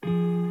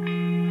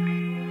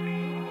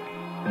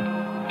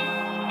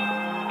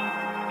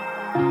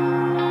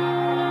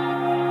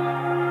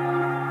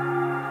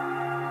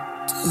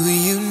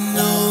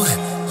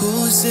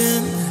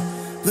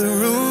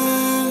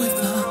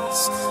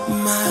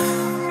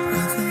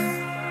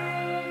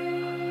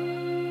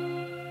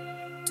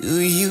Do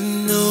you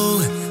know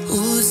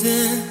who's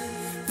in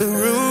the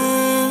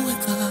room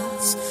with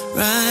us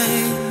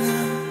right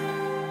now?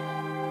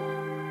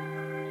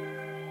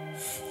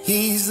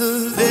 He's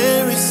the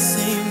very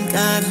same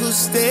God who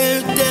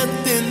stared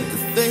death in the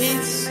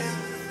face,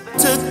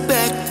 took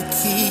back the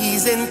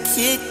keys and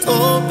kicked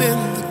open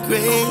the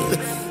grave.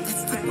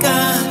 That's the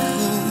God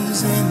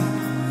who's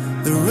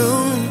in the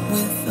room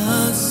with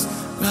us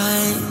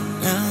right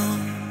now.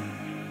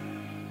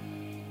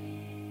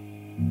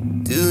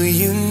 Do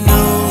you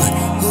know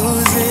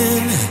who's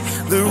in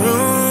the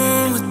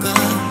room with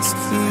us,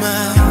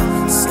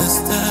 my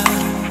sister?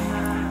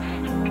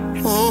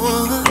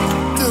 Oh,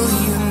 do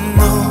you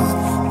know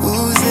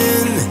who's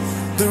in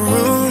the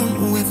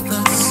room with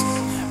us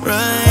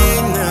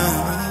right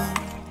now?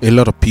 A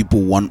lot of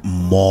people want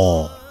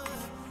more.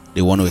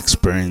 They want to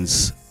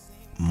experience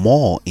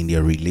more in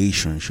their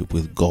relationship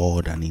with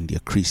God and in their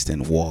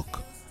Christian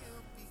walk.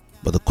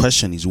 But the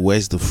question is,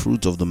 where's the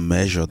fruit of the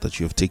measure that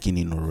you have taken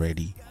in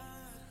already?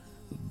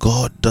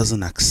 God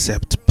doesn't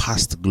accept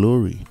past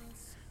glory.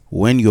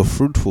 When you're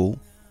fruitful,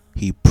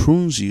 He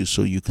prunes you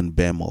so you can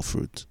bear more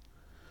fruit.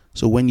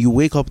 So when you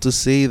wake up to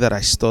say that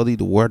I study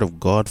the Word of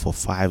God for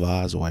 5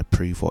 hours or I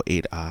pray for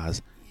 8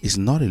 hours, it's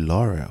not a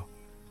laurel,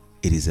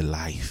 it is a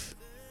life.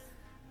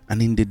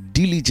 And in the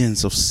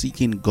diligence of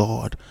seeking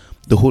God,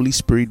 the Holy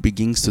Spirit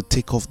begins to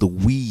take off the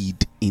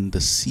weed in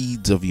the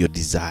seeds of your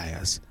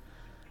desires.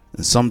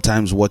 And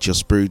sometimes what your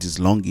spirit is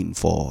longing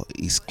for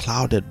is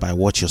clouded by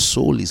what your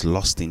soul is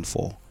lusting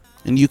for.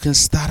 And you can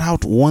start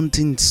out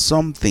wanting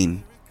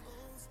something,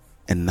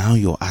 and now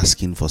you're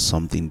asking for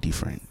something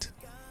different.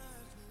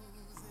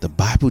 The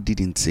Bible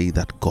didn't say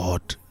that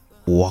God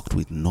walked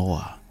with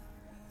Noah.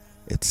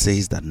 It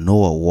says that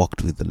Noah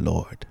walked with the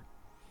Lord.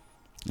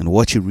 And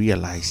what you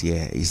realize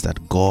here is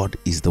that God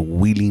is the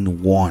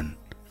willing one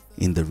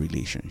in the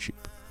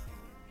relationship.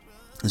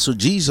 And so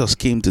Jesus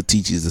came to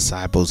teach His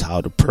disciples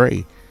how to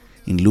pray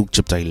in Luke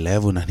chapter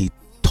 11, and He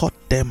taught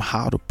them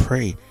how to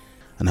pray.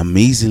 And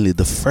amazingly,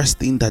 the first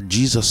thing that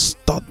Jesus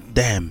taught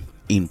them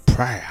in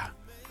prayer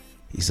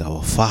is,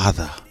 our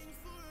Father,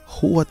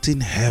 who art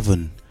in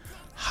heaven,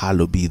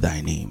 hallowed be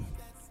thy name.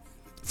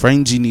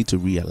 Friends, you need to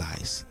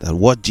realize that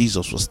what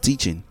Jesus was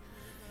teaching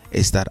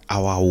is that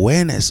our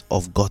awareness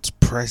of God's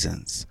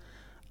presence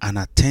and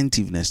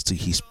attentiveness to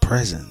His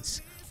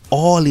presence,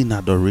 all in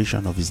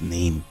adoration of His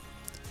name,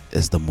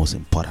 is the most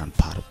important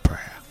part of prayer.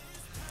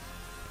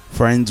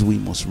 Friends, we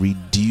must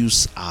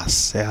reduce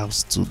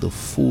ourselves to the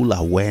full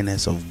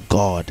awareness of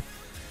God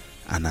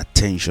and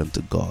attention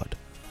to God.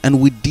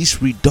 And with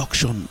this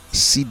reduction,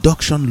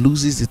 seduction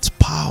loses its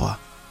power.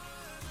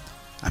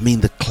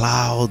 The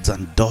clouds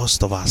and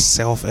dust of our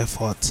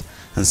self-effort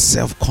and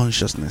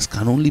self-consciousness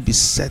can only be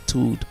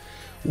settled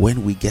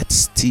when we get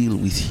still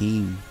with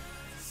Him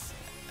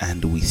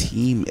and with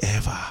Him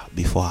ever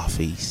before our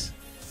face.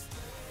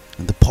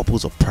 And the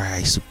purpose of prayer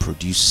is to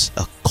produce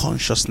a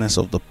consciousness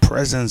of the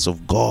presence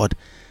of God.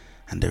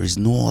 And there is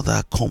no other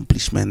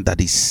accomplishment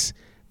that is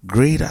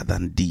greater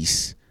than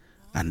this.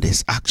 And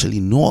there's actually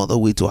no other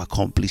way to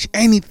accomplish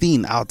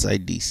anything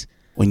outside this.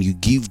 When you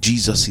give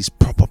Jesus His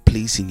proper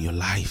place in your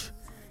life,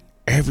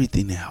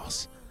 everything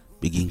else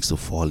begins to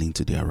fall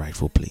into their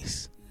rightful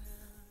place.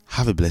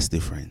 Have a blessed day,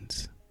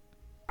 friends.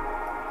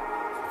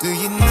 Do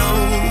you know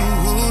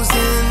who's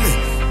in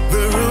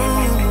the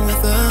room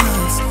with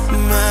us,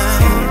 my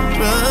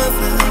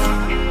brother?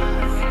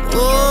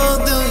 Oh,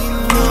 do you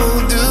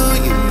know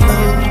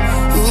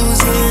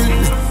who's in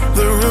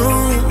the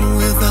room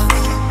with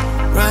us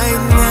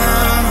right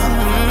now?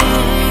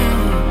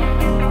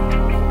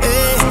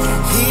 Hey,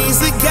 He's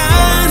the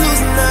God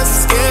who's not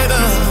scared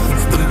of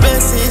the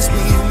message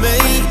we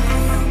made.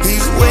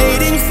 He's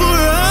waiting for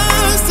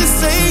us to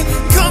say,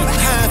 come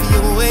have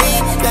your way.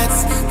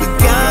 That's the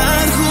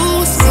God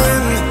who's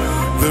in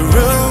the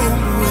room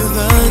with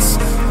us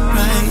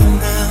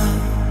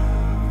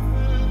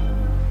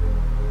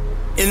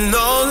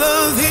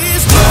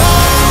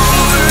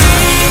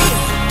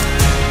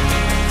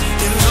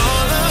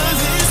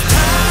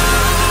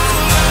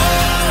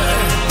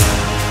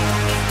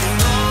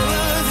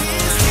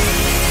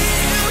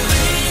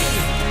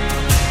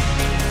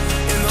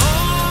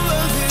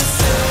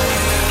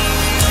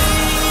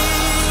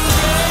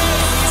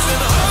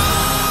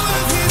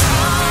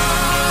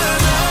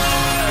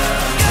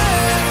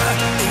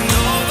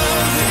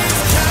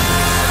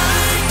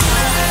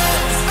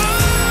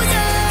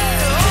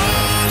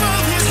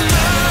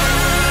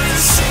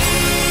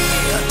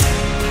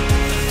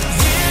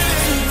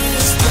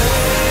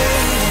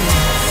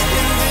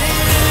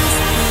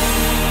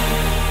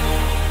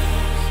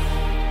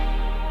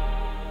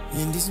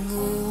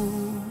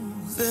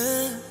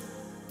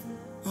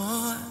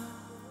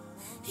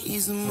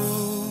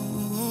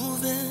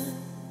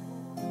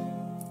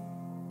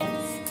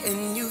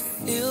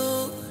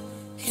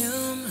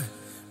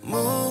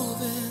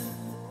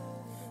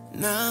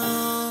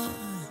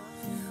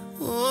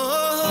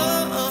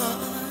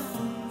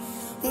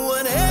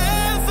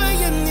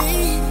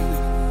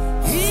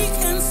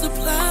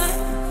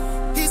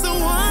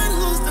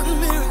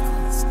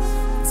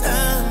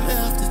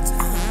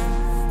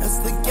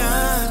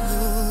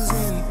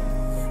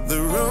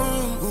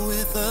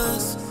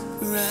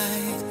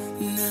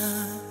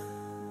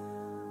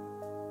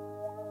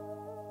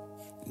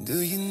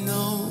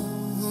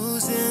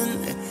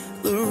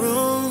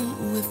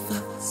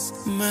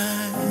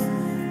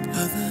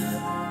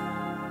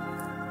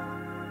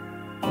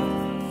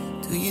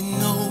you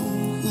know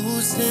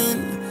who's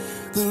in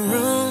the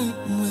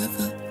room with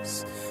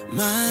us,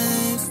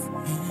 my